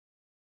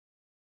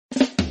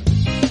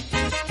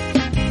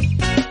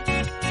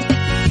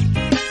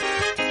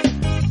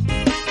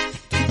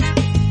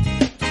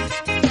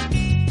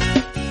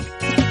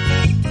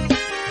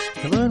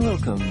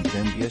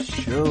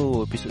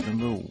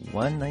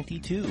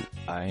192.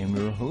 I am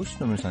your host,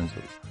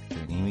 Sanzo.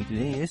 Joining me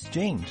today is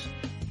James.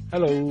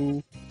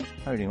 Hello.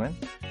 How are you doing, man?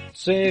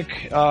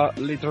 Sick,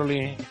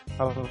 literally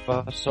have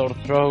a sore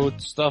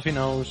throat, stuffy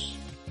nose.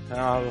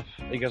 I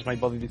guess my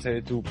body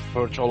decided to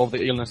purge all of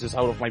the illnesses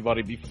out of my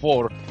body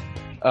before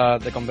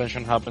the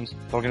convention happens.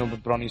 Talking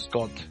about Bronny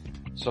Scott.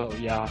 So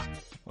yeah.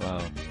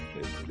 Wow,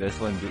 that's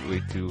one good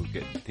way to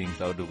get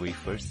things out of the way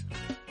first.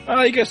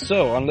 I guess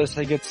so, unless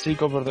I get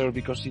sick over there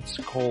because it's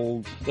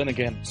cold. Then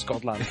again,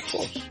 Scotland, of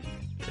course.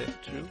 Yeah,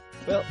 true.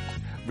 Well,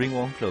 bring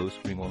warm clothes.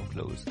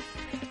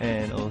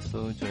 And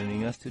also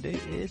joining us today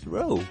is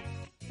Ro.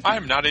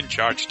 I'm not in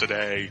charge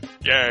today.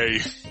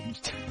 Yay.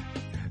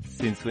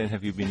 Since when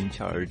have you been in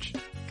charge?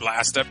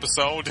 Last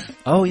episode.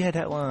 Oh yeah,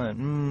 that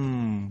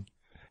one.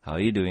 How are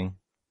you doing?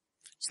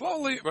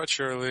 Slowly but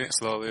surely.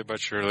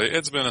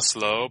 It's been a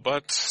slow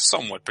but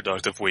somewhat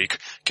productive week.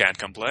 Can't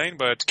complain,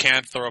 but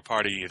can't throw a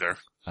party either.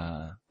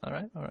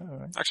 Alright.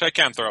 Actually, I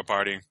can throw a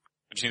party.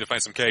 I just need to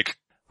find some cake.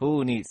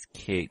 Who needs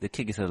cake? The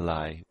cake is a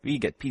lie. We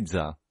get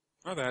pizza.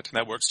 Oh,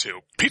 that works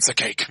too. Pizza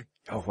cake.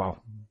 Oh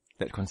wow,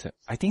 that concept.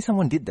 I think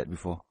someone did that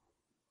before.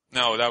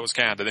 No, that was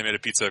canned. They made a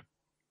pizza.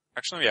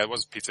 Actually, yeah, it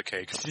was pizza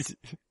cake. I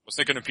was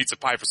thinking of pizza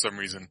pie for some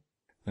reason.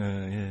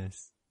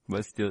 Yes.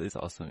 But still, it's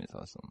awesome.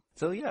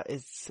 So yeah,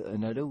 it's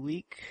another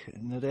week,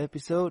 another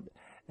episode,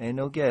 and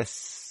no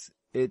guess.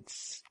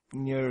 It's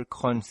near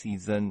con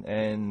season,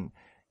 and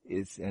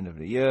it's end of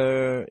the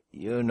year.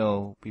 You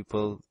know,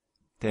 people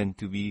tend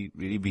to be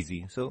really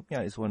busy. So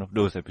yeah, it's one of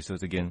those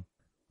episodes again.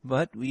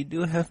 But we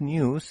do have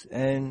news,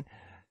 and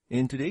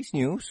in today's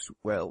news,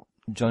 well,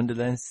 John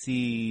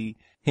Delancey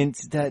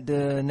hints that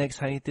the next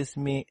hiatus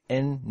may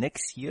end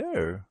next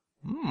year.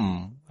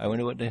 I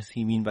wonder what does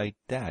he mean by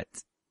that.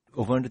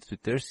 Over on the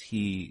Twitters,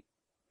 he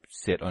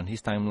said on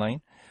his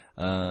timeline,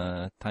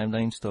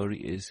 timeline story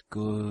is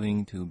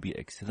going to be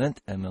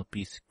excellent.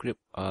 MLP script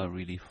are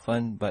really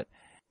fun, but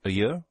a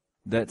year?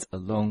 That's a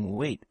long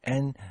wait.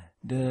 And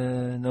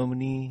the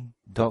nominee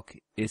doc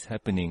is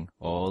happening.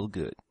 All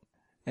good.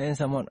 And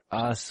someone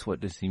asked what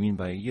does he mean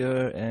by a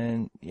year,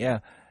 and yeah,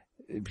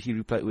 he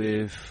replied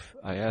with,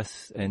 I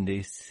asked and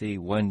they say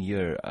 1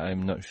 year.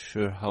 I'm not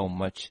sure how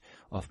much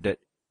of that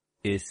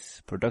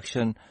is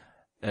production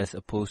as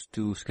opposed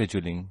to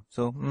scheduling.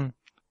 So,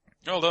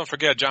 Well, don't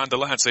forget, John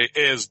Delancey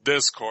is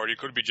Discord. He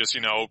could be just,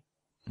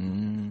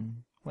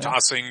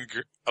 tossing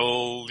a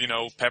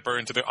little, pepper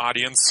into the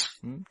audience.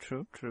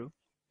 True.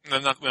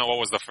 And what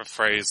was the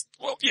phrase?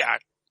 Well, yeah,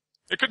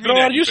 it could mean No,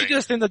 are anything. you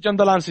suggesting that John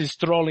Delancey is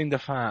trolling the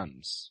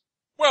fans?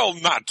 Well,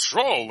 not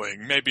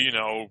trolling. Maybe,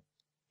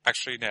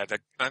 actually,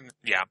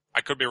 yeah,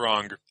 I could be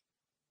wrong.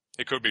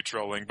 He could be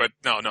trolling, but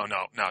no,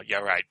 yeah,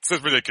 right. This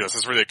is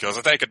ridiculous.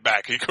 I take it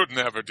back. He could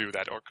never do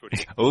that, or could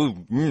he?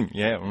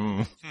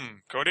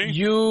 Could he?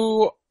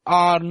 You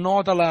are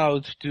not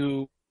allowed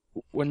to,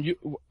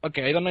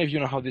 okay, I don't know if you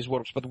know how this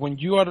works, but when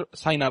you are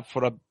sign up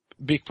for a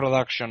big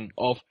production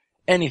of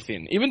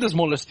anything, even the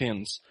smallest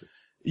things,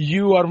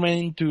 you are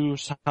meant to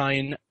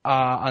sign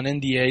an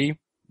NDA.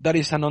 That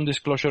is a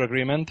non-disclosure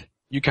agreement.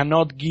 You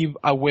cannot give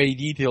away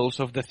details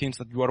of the things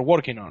that you are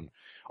working on.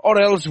 Or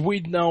else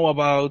we'd know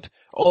about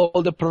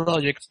all the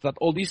projects that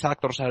all these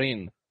actors are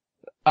in.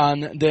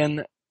 And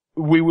then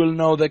we will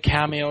know the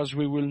cameos,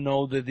 we will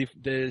know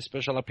the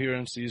special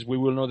appearances, we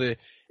will know the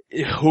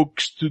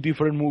hooks to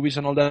different movies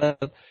and all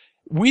that.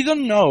 We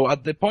don't know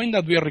at the point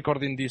that we are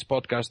recording this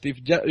podcast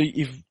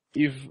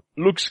if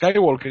Luke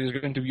Skywalker is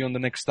going to be on the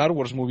next Star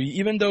Wars movie,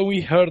 even though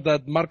we heard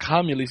that Mark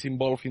Hamill is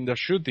involved in the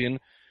shooting.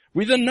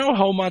 We don't know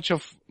how much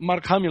of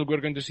Mark Hamill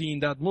we're going to see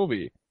in that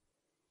movie.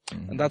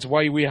 And that's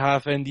why we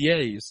have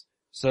NDAs.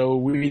 So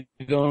we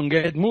don't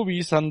get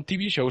movies and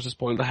TV shows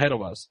spoiled ahead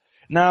of us.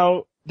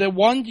 Now, the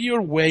 1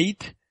 year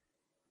wait,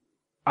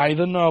 I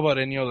don't know about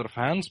any other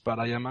fans, but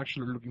I am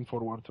actually looking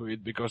forward to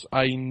it because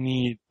I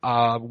need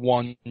a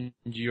 1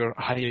 year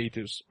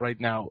hiatus right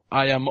now.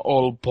 I am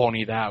all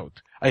ponied out.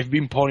 I've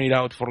been ponied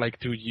out for like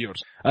 2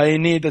 years. I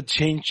need a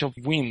change of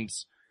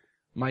winds.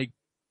 My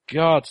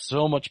God,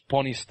 so much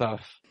pony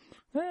stuff.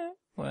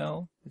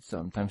 Well,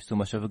 sometimes too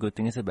much of a good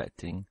thing is a bad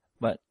thing.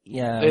 But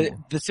yeah,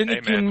 the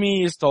cynic in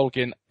me is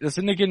talking. The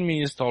cynic in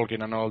me is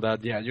talking and all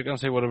that. Yeah, you can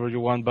say whatever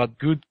you want, but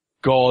good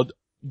God,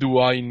 do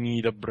I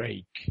need a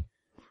break?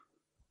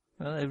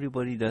 Well,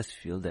 everybody does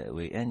feel that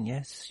way, and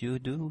yes, you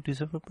do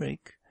deserve a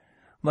break.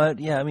 But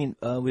yeah, I mean,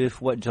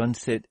 with what John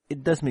said,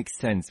 it does make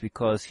sense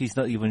because he's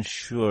not even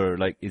sure,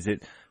 like, is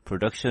it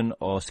production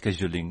or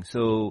scheduling?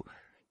 So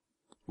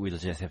we'll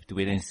just have to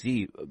wait and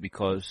see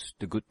because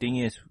the good thing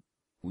is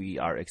we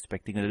are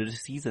expecting another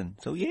season.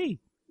 So yay!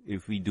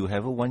 If we do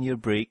have a 1 year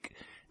break,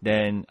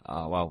 then,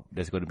 wow,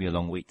 there's going to be a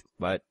long wait.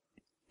 But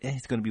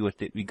it's going to be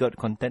worth it. We got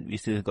content. We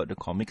still got the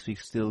comics. We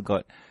still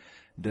got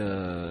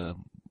the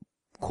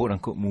quote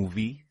unquote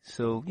movie.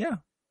 So yeah,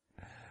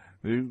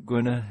 we're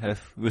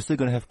still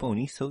going to have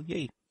ponies. So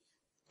yay.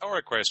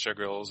 Or Equestria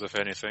girls, if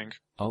anything.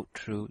 Oh,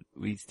 true.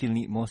 We still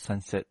need more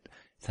Sunset.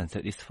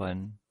 Sunset is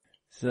fun.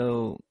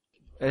 So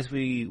as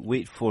we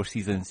wait for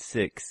season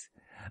 6,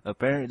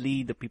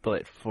 apparently the people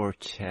at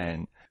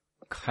 4chan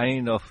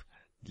kind of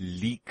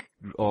leak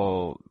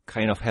or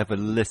kind of have a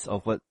list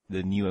of what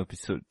the new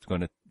episode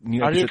Are you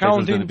title is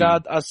counting gonna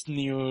that as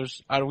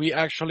news? Are we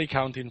actually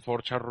counting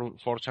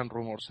 4chan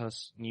rumors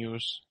as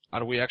news?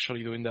 Are we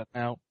actually doing that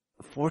now?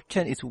 be?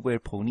 4chan is where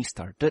Pony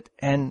started,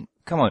 and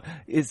come on,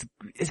 it's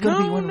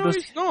gonna be one of those. No,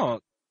 it's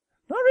not.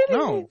 Not really.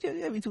 No.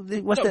 I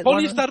mean, what's that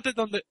Pony one? started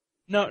on the...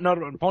 No,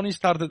 Pony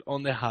started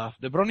on the half.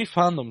 The Brony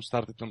fandom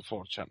started on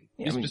 4chan.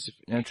 Yeah, Be I mean,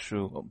 specific. yeah,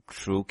 true. Oh,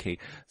 true, okay.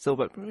 So,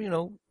 but,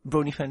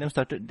 Brony fandom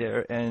started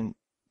there, and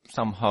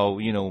somehow,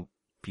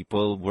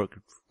 people work,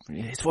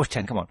 it's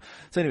 4chan, come on.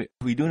 So anyway,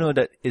 we do know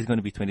that it's going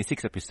to be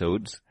 26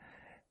 episodes,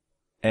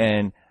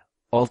 and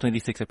all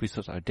 26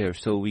 episodes are there.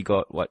 So we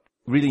got,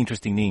 really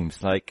interesting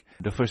names, like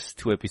the first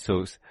 2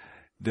 episodes,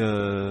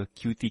 the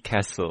Cutie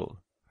Castle.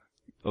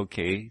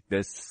 Okay,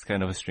 that's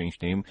kind of a strange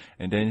name.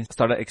 And then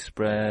Starlight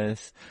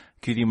Express,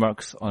 Cutie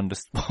Marks on the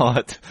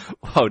Spot.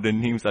 Wow, the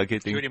names are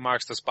getting... Cutie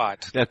marks the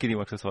spot. Yeah, Cutie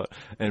Marks on the Spot.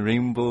 And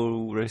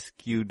Rainbow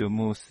Rescue, the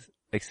most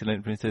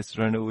excellent princess,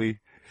 Runaway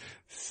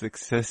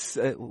Success.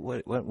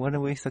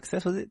 Runaway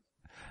Success, was it?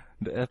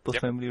 The Apple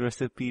Family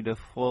Recipe, the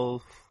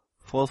Fall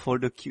for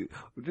the Cute.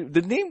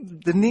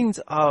 The names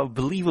are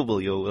believable,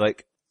 yo.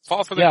 Like,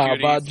 Fall for the Yeah,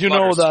 cutie. but you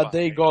Flutter know that spot.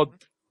 they got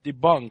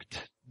debunked.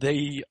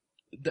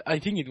 I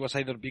think it was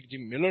either Big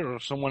Jim Miller or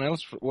someone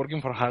else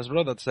working for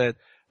Hasbro that said,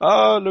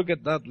 "Oh, look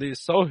at that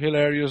list, so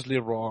hilariously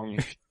wrong."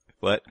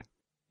 what?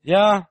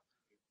 Yeah.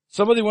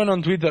 Somebody went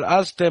on Twitter,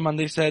 asked them, and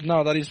they said,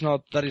 "No, that is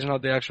not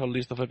the actual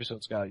list of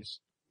episodes, guys."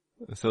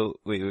 So,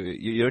 wait,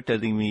 you're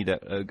telling me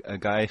that a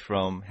guy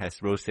from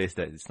Hasbro says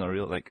that it's not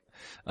real? Like,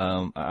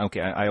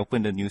 okay, I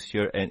opened the news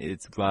here and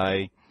it's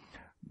by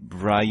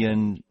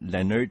Brian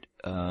Leonard.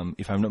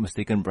 If I'm not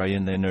mistaken,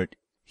 Brian Leonard,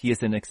 he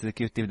is an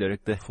executive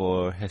director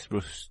for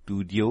Hasbro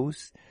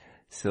Studios.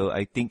 So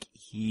I think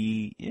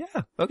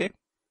yeah, okay.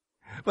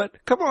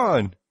 But come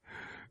on!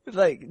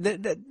 Like,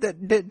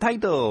 that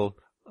title,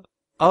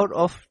 out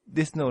of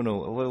this, no,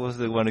 what was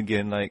the one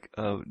again? Like,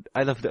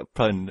 I love that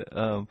pun,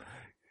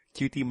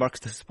 Cutie Marks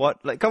the Spot.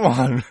 Like, come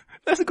on.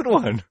 That's a good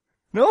one.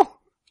 No?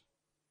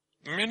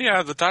 I mean,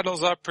 yeah, the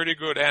titles are pretty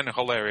good and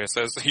hilarious,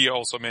 as he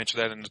also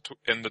mentioned that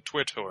in the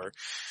Twitter.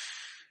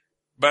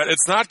 But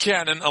it's not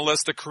canon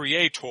unless the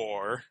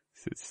creator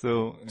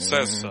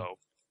says so.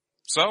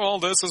 So all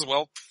this is,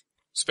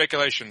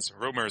 speculations,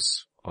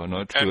 rumors. Oh,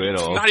 not true And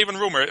at all. not even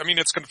rumor. I mean,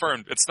 it's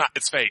confirmed. It's not.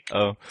 It's fake.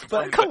 Oh,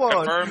 but Confirmed, come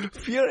on. confirmed.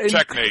 Fear and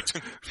Checkmate.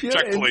 Fear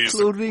Check, and please.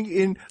 clothing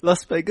in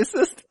Las Vegas.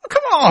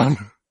 Come on.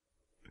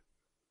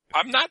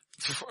 I'm not.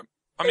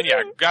 I mean,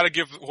 yeah, gotta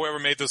give whoever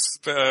made this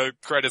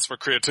credits for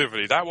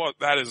creativity.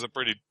 That is a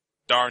pretty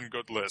darn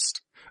good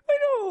list. I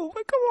know,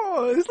 but come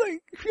on. It's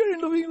like Fear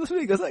and Loving Las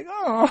Vegas. Like,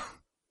 oh.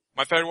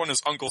 My favorite one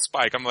is Uncle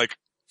Spike. I'm like,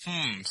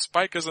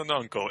 Spike is an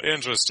uncle.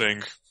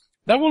 Interesting.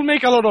 That will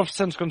make a lot of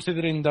sense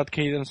considering that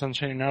Cadence and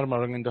Shane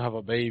Armor are going to have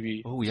a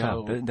baby. Oh yeah,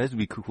 So that'd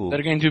be cool.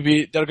 they're going to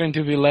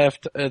be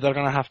left, they're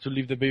going to have to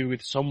leave the baby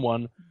with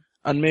someone.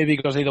 And maybe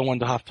because they don't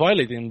want to have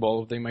Twilight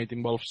involved, they might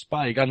involve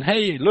Spike. And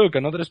hey, look,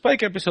 another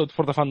Spike episode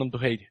for the fandom to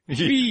hate.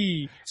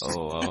 Whee!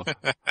 Oh wow.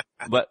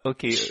 But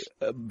okay,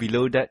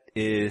 below that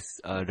is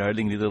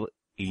Darling Little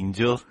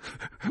Angel.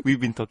 We've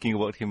been talking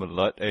about him a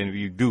lot and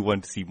we do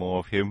want to see more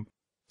of him.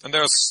 And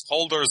there's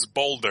Holder's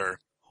Boulder.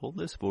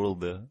 Holder's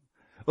Boulder.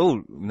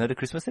 Oh, another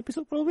Christmas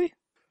episode probably?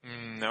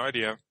 No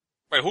idea.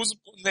 Wait, whose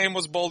name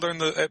was Boulder in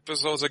the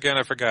episodes again?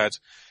 I forgot.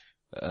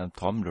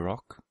 Tom the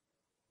Rock.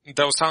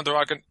 That was Tom the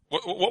Rock. And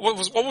what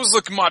was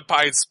the Mod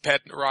Pie's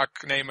pet rock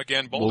name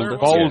again? Boulder?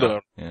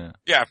 Boulder. Yeah.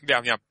 Yeah.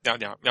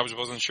 I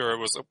wasn't sure.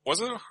 Was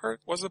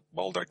it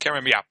Boulder? Can't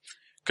remember. Yeah.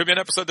 Could be an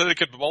episode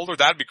dedicated to Boulder.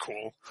 That'd be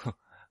cool.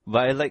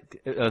 But I like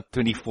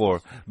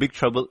 24. Big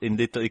Trouble in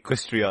Little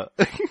Equestria.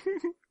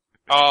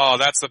 Oh,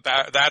 that's a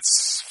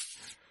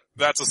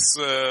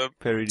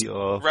parody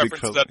of reference Big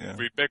Trouble. to that Yeah.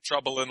 movie, Big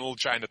Trouble in Little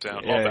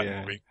Chinatown. Yeah, Love that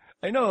yeah. movie.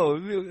 I know.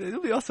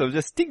 It'll be awesome.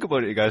 Just think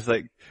about it, guys.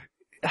 Like,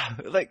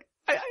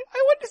 I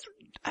want this.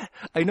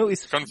 I know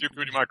it's. Come, you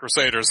beauty my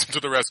crusaders to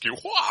the rescue.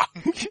 Wah!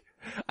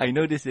 I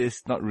know this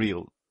is not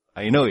real.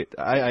 I know it.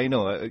 I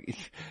know.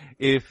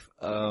 If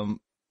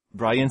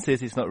Brian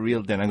says it's not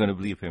real, then I'm gonna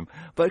believe him.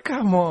 But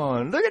come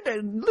on, look at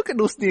that. Look at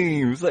those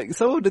names. Like,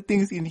 some of the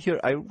things in here,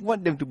 I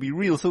want them to be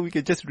real so we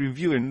can just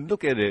review and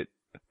look at it.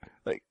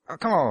 Like, oh,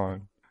 come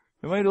on.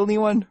 Am I the only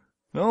one?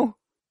 No?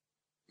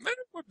 Man,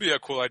 it would be a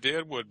cool idea.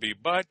 It would be.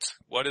 But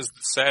what is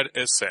said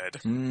is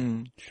said.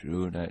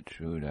 True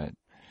that.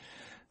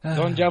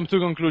 Don't jump to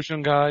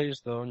conclusion, guys.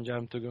 Don't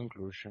jump to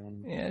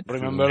conclusion. Yeah, true.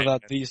 Remember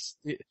that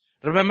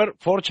Remember,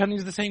 4chan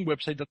is the same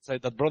website that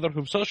said that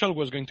Brotherhood Social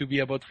was going to be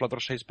about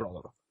Fluttershy's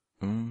brother.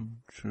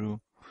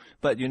 True.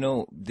 But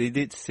they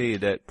did say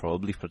that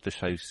probably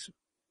Fluttershy's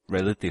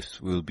relatives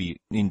will be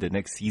in the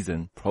next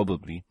season,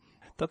 probably.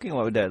 Talking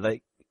about that,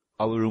 like,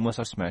 our rumors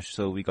are smashed,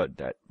 so we got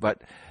that.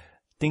 But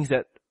things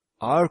that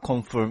are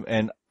confirmed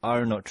and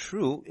are not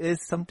true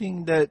is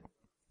something that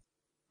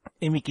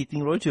Amy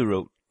Keating Roger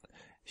wrote.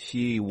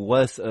 She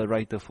was a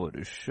writer for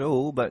the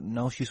show, but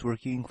now she's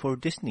working for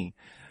Disney.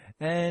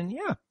 And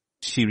yeah,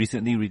 she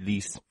recently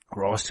released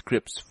raw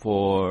scripts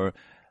for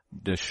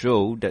the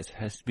show that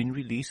has been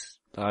released,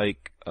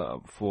 like,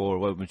 for,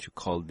 what would you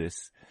call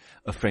this?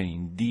 A Friend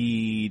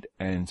Indeed,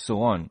 and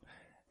so on.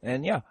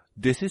 And yeah,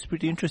 this is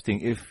pretty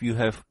interesting. If you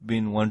have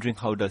been wondering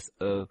how does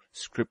a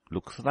script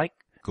looks like,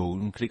 go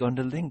and click on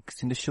the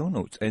links in the show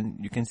notes and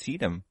you can see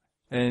them.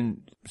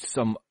 And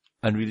some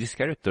unreleased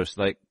characters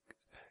like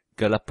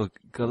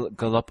Galapagos.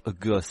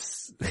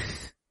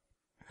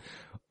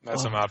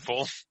 That's a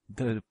mouthful.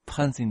 The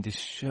puns in this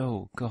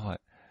show, God.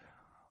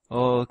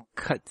 Oh,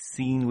 cut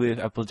scene with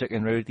Applejack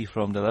and Rarity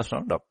from the last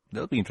roundup.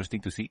 That'll be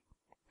interesting to see.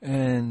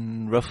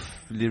 And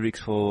rough lyrics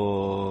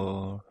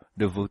for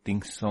the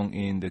voting song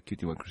in the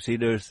QT1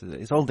 Crusaders.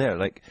 It's all there.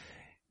 Like,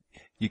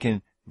 you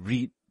can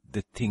read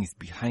the things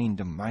behind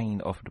the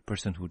mind of the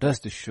person who does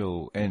the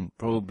show and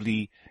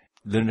probably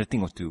learn a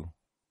thing or two.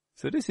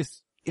 So this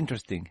is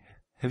interesting.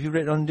 Have you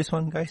read on this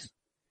one, guys?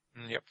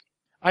 Yep.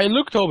 I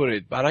looked over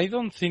it, but I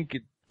don't think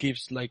it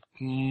gives like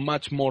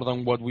much more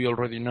than what we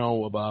already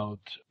know about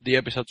the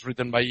episodes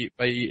written by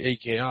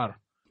AKR.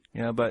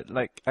 Yeah, but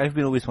like, I've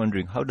been always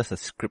wondering, how does a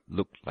script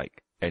look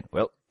like? And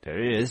well, there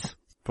it is.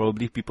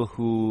 Probably people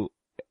who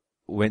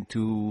went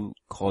to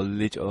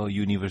college or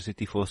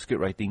university for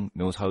script writing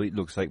knows how it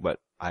looks like, but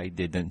I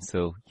didn't,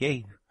 so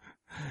yay.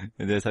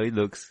 And that's how it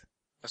looks.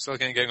 I still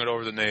can't get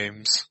over the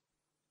names.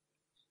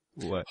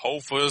 What?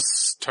 Hofus,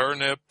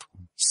 Turnip,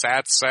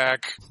 Sat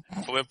Sack,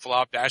 Flip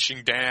Flop,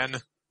 Dashing Dan,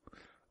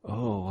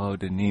 Oh, wow,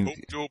 the names.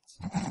 Doop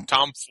Doop,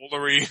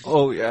 Tomfoolery,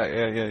 Oh,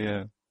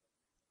 yeah.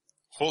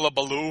 Hula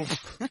Baloo.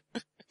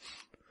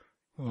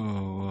 Oh,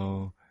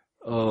 wow.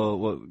 Oh,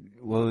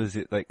 what was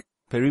it? Like,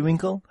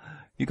 Periwinkle?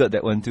 You got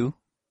that one too?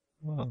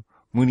 Wow.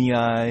 Moony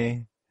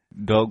Eye,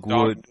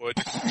 Dogwood.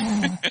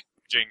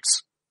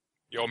 Jinx.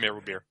 You owe me a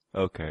root beer.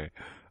 Okay.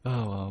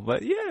 Oh, wow.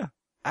 But yeah,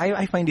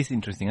 I find this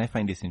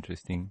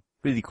interesting.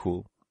 Really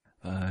cool.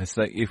 It's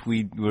like if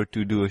we were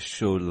to do a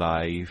show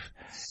live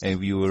and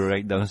we will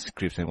write down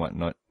scripts and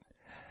whatnot.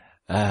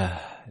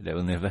 That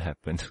will never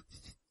happen.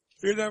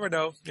 You never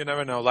know.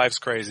 Life's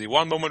crazy.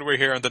 One moment we're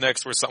here and the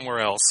next we're somewhere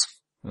else.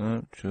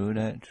 True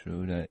that.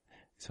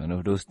 It's one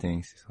of those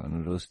things.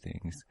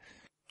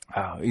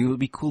 It would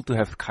be cool to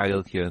have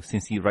Kyle here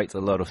since he writes a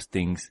lot of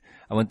things.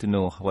 I want to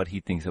know what he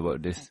thinks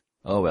about this.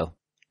 Oh well.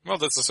 Well,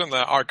 this is in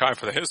the archive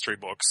for the history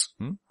books.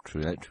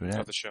 True that.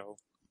 Of the show.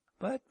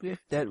 But with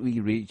that, we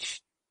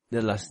reached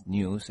the last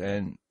news,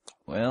 and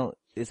well,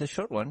 it's a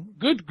short one.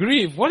 Good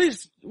grief! What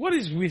is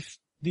with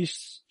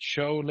this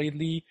show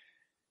lately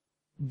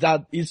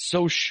that is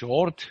so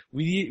short?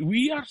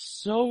 We are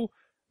so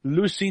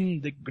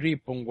losing the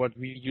grip on what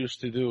we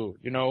used to do.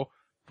 You know,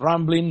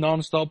 rambling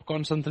non-stop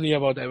constantly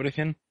about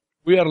everything.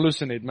 We are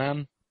losing it,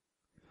 man.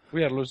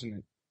 We are losing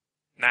it.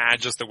 Nah,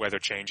 just the weather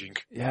changing.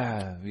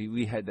 Yeah,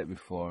 we had that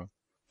before.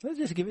 Let's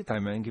just give it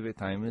time, man. Give it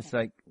time. It's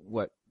like,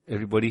 what?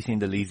 Everybody's in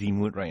the lazy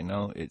mood right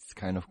now. It's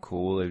kind of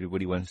cool.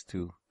 Everybody wants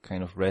to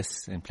kind of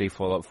rest and play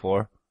Fallout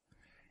 4.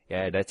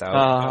 Yeah, that's out.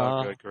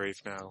 Oh, good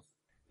grief now.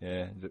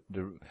 Yeah,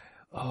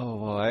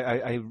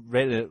 I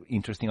read an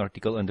interesting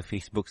article on the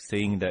Facebook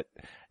saying that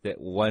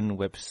one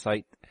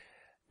website,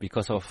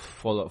 because of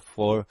Fallout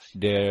 4,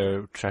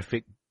 their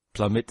traffic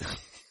plummet.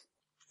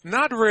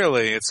 Not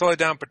really. It's only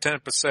down for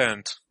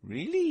 10%.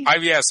 Really?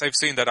 Yes, I've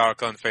seen that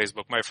article on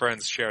Facebook. My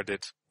friends shared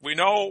it. We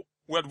know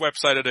what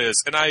website it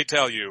is, and I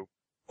tell you,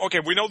 okay,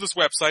 we know this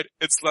website.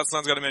 Let's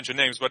not gonna mention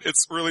names, but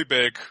it's really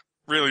big.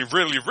 Really,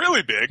 really,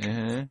 really big.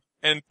 Mm-hmm.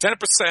 And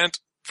 10%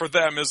 for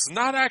them is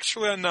not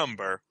actually a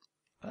number.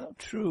 Oh,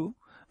 true.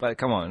 But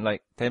come on,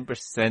 like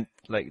 10%,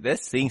 like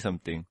that's saying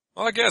something.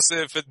 Well, I guess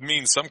if it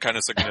means some kind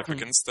of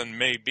significance, then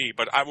maybe,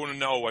 but I wouldn't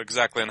know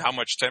exactly how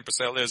much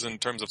 10% is in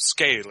terms of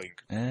scaling.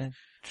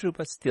 True,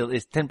 but still,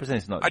 10%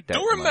 is not I that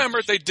do remember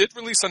much. they did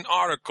release an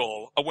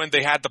article when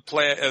they had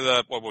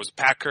the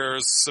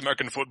Packers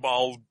American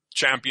Football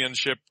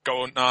Championship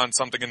going on,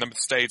 something in the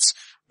States.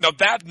 Now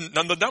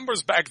the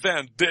numbers back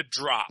then did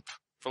drop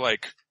for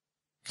like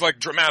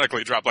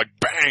dramatically drop, like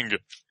bang,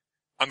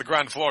 on the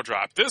ground floor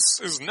drop.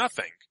 This is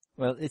nothing.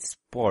 Well, it's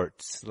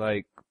sports,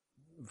 like,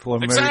 for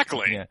America.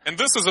 Exactly. Yeah. And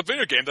this is a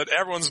video game that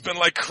everyone's been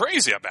like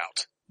crazy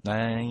about.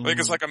 Like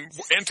it's like an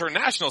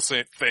international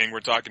thing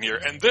we're talking here.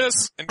 And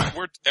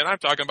I'm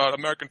talking about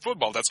American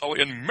football. That's all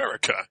in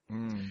America.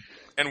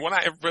 And when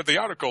I read the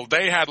article,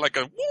 they had like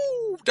a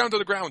woo down to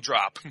the ground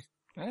drop.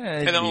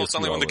 And then all of a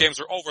sudden when the games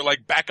were over,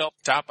 like back up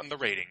top on the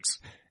ratings.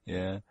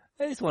 Yeah.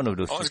 It's one of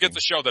those. Always get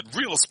to show that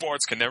real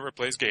sports can never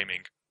replace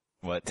gaming.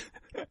 What?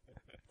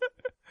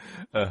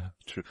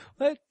 True.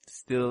 But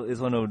still, it's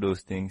one of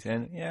those things.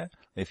 And yeah,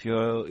 if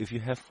you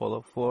have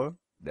Fallout 4,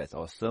 that's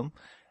awesome.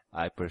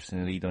 I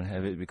personally don't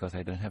have it because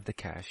I don't have the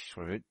cash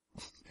for it.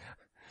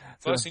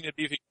 Plus, you need a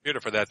beefy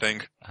computer for that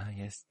thing.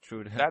 Yes,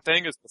 true. That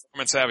thing is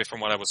performance savvy from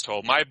what I was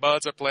told. My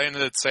buds are playing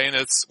it, saying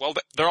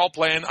they're all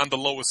playing on the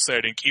lowest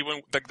setting,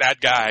 even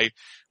that guy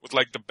with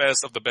like the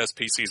best of the best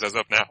PCs as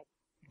of now.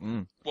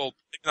 Well,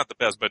 not the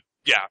best, but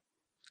yeah.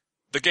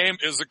 The game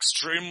is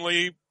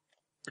extremely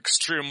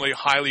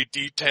highly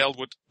detailed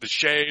with the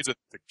shades and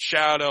the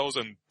shadows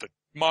and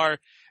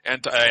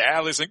and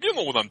Alice, and you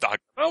know what I'm talking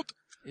about.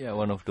 Yeah,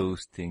 one of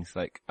those things.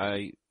 Like,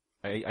 I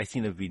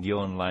seen a video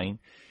online.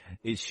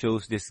 It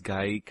shows this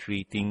guy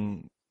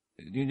creating,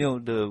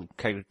 the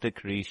character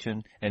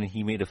creation, and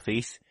he made a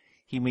face.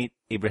 He made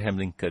Abraham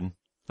Lincoln.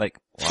 Like,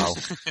 wow.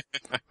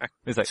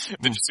 It's like,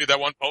 Did you see that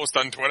one post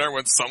on Twitter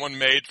when someone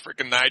made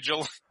freaking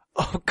Nigel?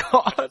 Oh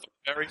God.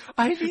 Very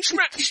I need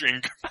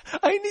smashing.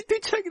 to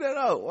check that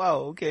out. Wow,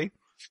 okay.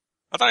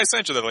 I thought I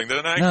sent you the link,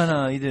 didn't I?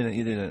 No, you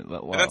didn't.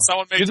 But wow. And then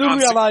someone made You do John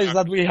realize Cena.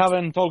 that we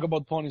haven't talked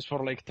about ponies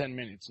for like 10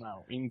 minutes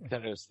now.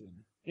 Interesting.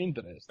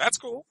 That's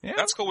cool. Yeah.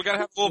 That's cool. We gotta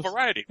have a little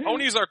variety.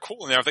 Ponies are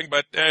cool and everything,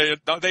 but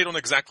they don't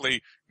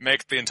exactly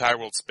make the entire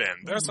world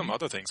spin. There are some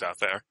other things out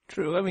there.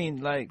 True. I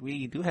mean, like,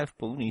 we do have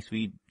ponies.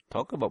 We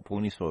talk about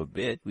ponies for a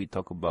bit. We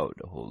talk about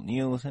the whole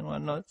news and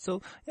whatnot.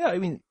 So, yeah, I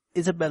mean,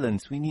 it's a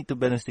balance. We need to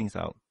balance things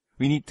out.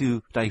 We need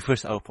to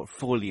diverse our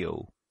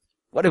portfolio.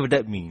 Whatever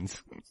that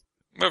means.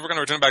 If we're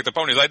gonna return back to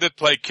ponies, I did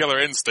play Killer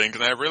Instinct,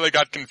 and I really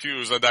got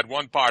confused at that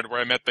one part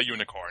where I met the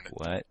unicorn.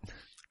 What?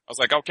 I was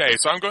like, okay,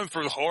 so I'm going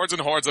through hordes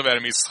and hordes of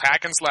enemies,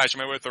 hack and slash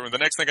my way through, and the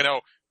next thing I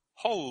know,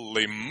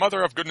 holy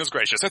mother of goodness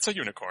gracious, it's a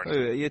unicorn.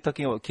 Wait, you're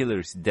talking about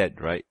Killer's Dead,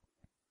 right?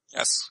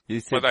 Yes. You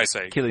said What did I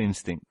say? Killer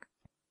Instinct.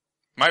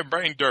 My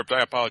brain derped,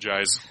 I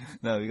apologize.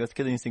 No, because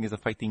Killer Instinct is a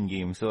fighting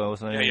game, so I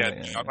was like...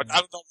 Yeah. But I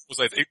don't know if it was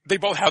like, they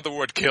both have the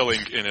word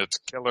killing in it.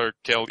 Killer,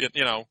 kill,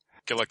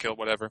 kill,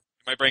 whatever.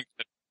 My brain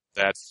did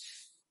that.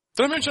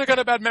 Did I mention I got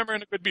a bad memory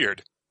and a good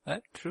beard?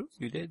 True.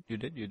 You did.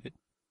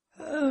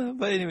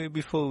 But anyway,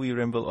 before we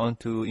ramble on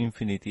to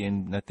infinity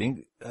and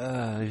nothing,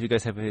 if you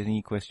guys have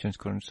any questions,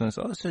 concerns,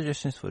 or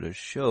suggestions for the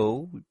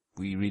show,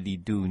 we really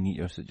do need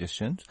your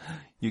suggestions.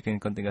 You can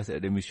contact us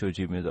at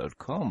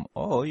mbsshowgmail.com,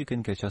 or you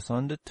can catch us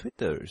on the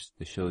Twitters.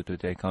 The show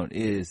Twitter account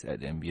is at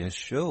MBS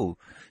Show.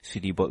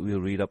 Citybot will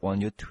read up on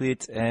your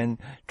tweets and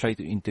try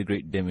to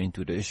integrate them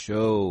into the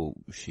show.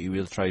 She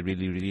will try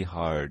really, really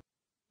hard.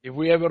 If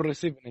we ever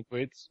receive any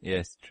tweets.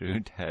 Yes,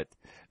 true that.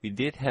 We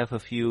did have a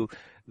few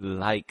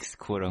likes,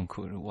 quote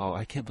unquote. Wow,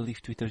 I can't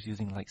believe Twitter's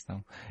using likes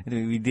now.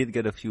 Anyway, we did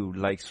get a few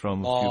likes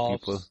from a few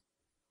people.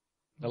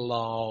 The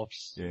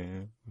loves.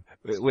 Yeah.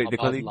 Wait, they're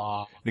calling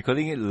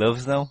it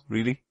loves now?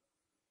 Really?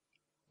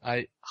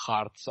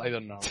 Hearts, I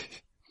don't know.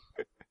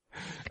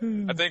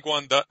 I think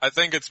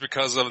it's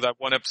because of that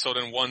one episode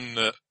in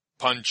One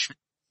Punch.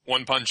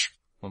 One Punch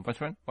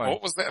Man? Why?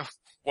 What was that?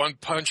 One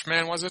Punch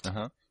Man, was it?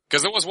 Uh-huh.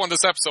 Because there was one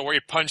this episode where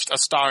he punched a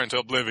star into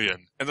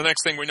oblivion. And the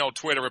next thing we know,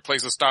 Twitter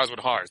replaces stars with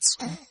hearts.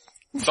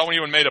 Someone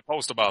even made a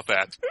post about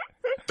that.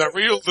 The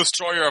real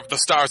destroyer of the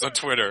stars on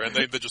Twitter. And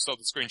they just saw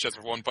the screenshots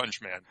of One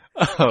Punch Man.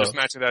 Oh. Just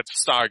matching that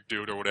star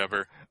dude or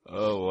whatever.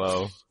 Oh,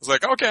 wow. It's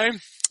like, okay,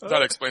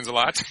 that explains a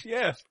lot.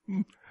 Yeah.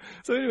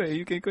 So anyway,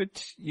 you can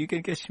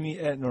catch me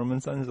at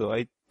Norman Sanzo.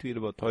 I tweet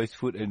about toys,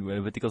 food, and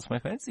whatever tickles my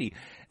fancy.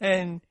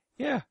 And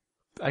yeah,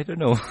 I don't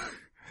know.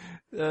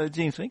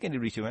 James, when can they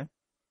reach you, man?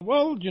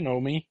 Well, you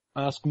know me.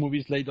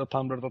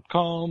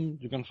 askmovieslate.tumblr.com.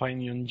 You can find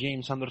me on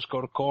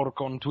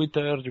James_Corck on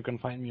Twitter. You can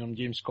find me on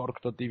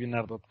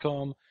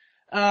jamescork.tvnerd.com.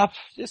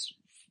 Just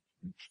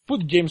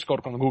put James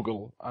Corck on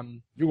Google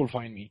and you will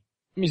find me.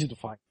 I'm easy to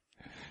find.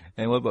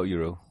 And what about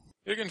Euro?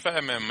 You can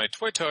find me on my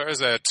Twitter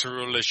as at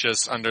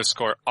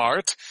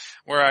Rulicious_art,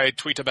 where I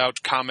tweet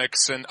about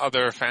comics and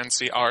other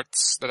fancy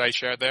arts that I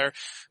share there.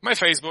 My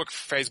Facebook,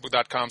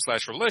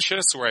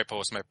 facebook.com/Rulicious, where I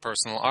post my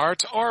personal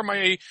art, or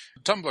my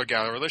Tumblr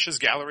gallery,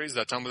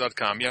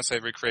 reliciousgalleries.tumblr.com. Yes, I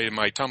recreated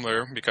my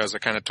Tumblr because I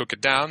kind of took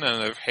it down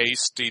in a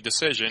hasty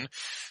decision.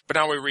 But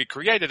now we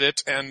recreated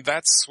it, and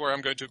that's where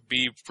I'm going to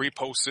be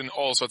reposting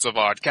all sorts of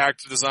art.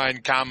 Character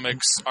design,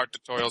 comics, art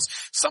tutorials,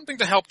 something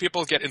to help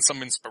people get in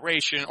some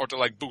inspiration or to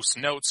like boost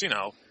notes,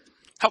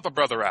 help a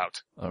brother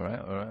out.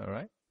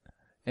 Alright.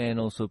 And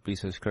also please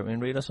subscribe and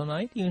rate us on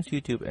iTunes,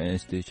 YouTube, and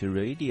Stitcher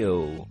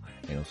Radio.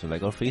 And also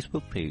like our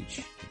Facebook page.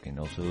 You can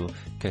also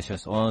catch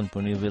us on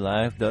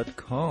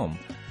ponyvillelive.com.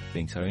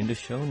 Links are in the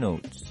show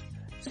notes.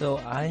 So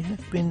I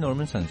have been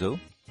Norman Sanzo.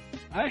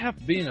 I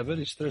have been a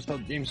very stressed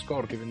out James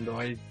Corck, even though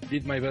I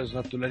did my best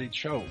not to let it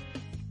show.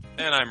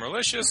 And I'm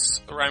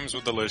Relicious, rhymes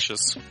with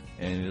delicious.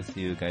 And we'll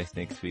see you guys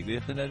next week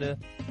with another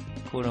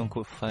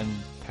quote-unquote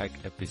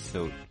fun-packed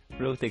episode.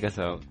 Bro, take us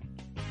out.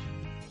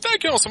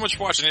 Thank you all so much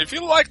for watching. If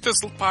you like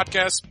this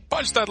podcast,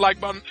 punch that like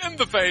button in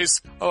the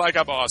face like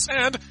a boss.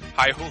 And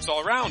high hopes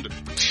all around.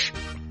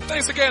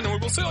 Thanks again, and we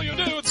will see all you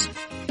dudes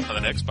on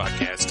the next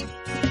podcast.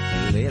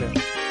 See you later.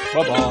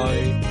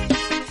 Bye-bye.